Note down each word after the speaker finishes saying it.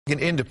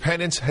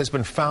Independence has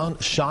been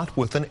found shot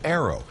with an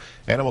arrow.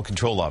 Animal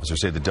control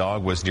officers say the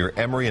dog was near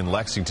Emory and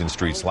Lexington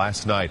Streets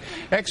last night.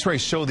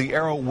 X-rays show the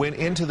arrow went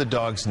into the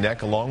dog's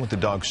neck along with the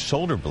dog's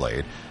shoulder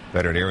blade.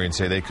 Veterinarians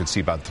say they could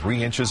see about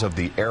 3 inches of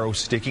the arrow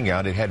sticking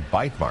out. It had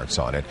bite marks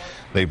on it.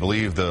 They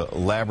believe the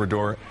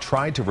Labrador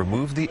tried to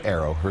remove the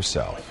arrow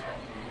herself.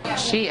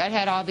 She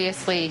had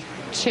obviously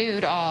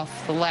chewed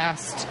off the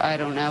last,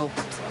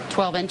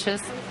 12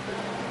 inches.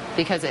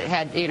 Because it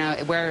had,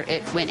 where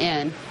it went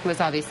in was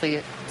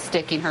obviously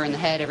sticking her in the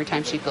head every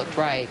time she looked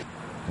right.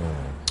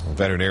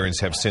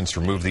 Veterinarians have since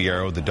removed the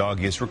arrow. The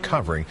dog is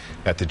recovering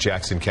at the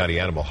Jackson County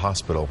Animal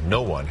Hospital.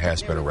 No one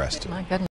has been arrested. My goodness.